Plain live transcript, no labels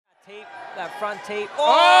teep, that front teep.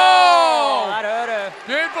 Oh! That hurt her.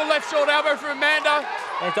 Beautiful left short elbow from Amanda.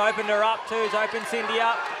 It's opened her up too. It's opened Cindy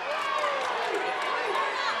up.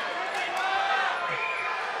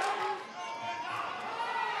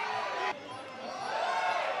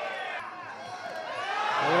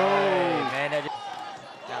 Oh, Amanda.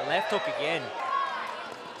 That left hook again.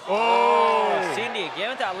 Oh! Cindy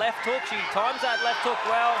again with that left hook. She times that left hook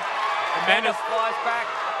well. Amanda flies back.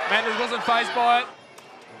 Amanda wasn't phased by it.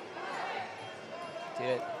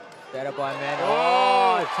 Did it. Better by Amanda.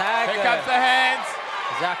 Oh! Tag Pick her. up the hands.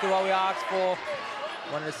 Exactly what we asked for.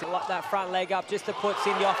 Wanted to see that front leg up just to put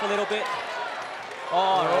Cindy off a little bit.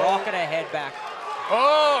 Oh, rocking her head back.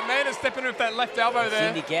 Oh, Amanda stepping with that left elbow there.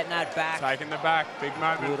 Cindy getting that back. Taking the back. Big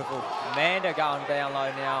moment. Beautiful. Amanda going down low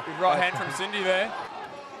now. Good right hand from Cindy there.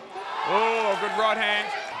 Oh, good right hand.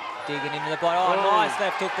 Digging into the body. Oh, nice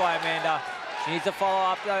left hook by Amanda. She needs to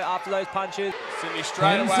follow up though after those punches. Cindy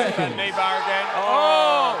straight away with that knee bar again.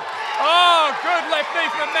 Oh! Oh, good left knee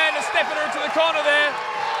from Amanda, stepping her into the corner there.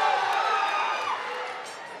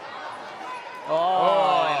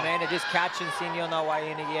 Oh, Amanda just catching Cindy on her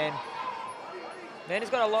way in again.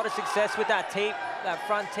 Amanda's got a lot of success with that teep, that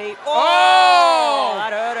front teep. Oh!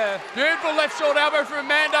 That hurt her. Beautiful left short elbow from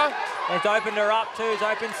Amanda. It's opened her up too. It's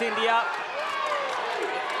opened Cindy up.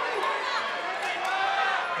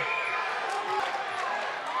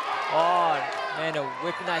 Oh, Amanda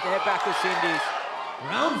whipping that head back to Cindy's.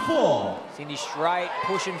 Round 4. Cindy straight,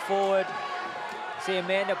 pushing forward. See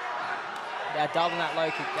Amanda now doubling that low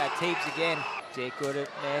kick, that teeps again. See, good at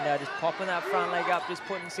Amanda just popping that front leg up, just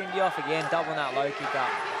putting Cindy off again, doubling that low kick up.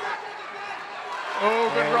 Oh,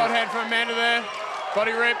 good right hand from Amanda there.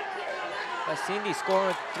 Body rip. But Cindy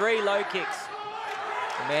scoring with 3 low kicks.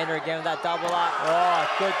 Amanda again with that double up. Oh,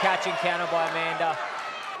 good catch and counter by Amanda.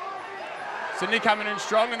 Cindy coming in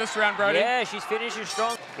strong in this round, Brody. Yeah, she's finishing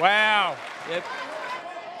strong. Wow. Yep.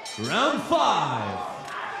 Round 5.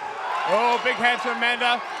 Oh, big hands from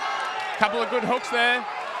Amanda. Couple of good hooks there.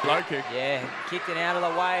 Low kick. Yeah, kicked it out of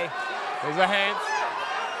the way. There's the hands.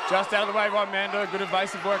 Just out of the way by Amanda. Good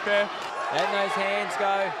evasive work there. Letting those hands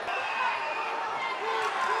go.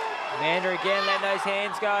 Amanda again letting those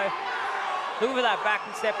hands go. Looking for that back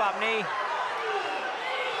and step up knee.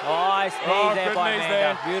 Nice knees there by Amanda.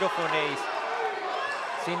 There. Beautiful knees.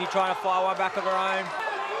 Cindy trying to fire one back of her own.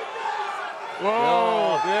 Whoa.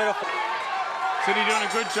 Oh, beautiful. Cindy doing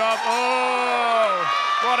a good job. Oh,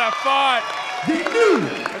 what a fight. The new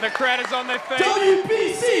and the crowd is on their feet.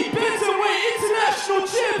 WBC International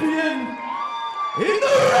Champion in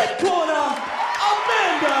the red corner,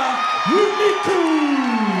 Amanda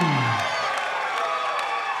Juniku.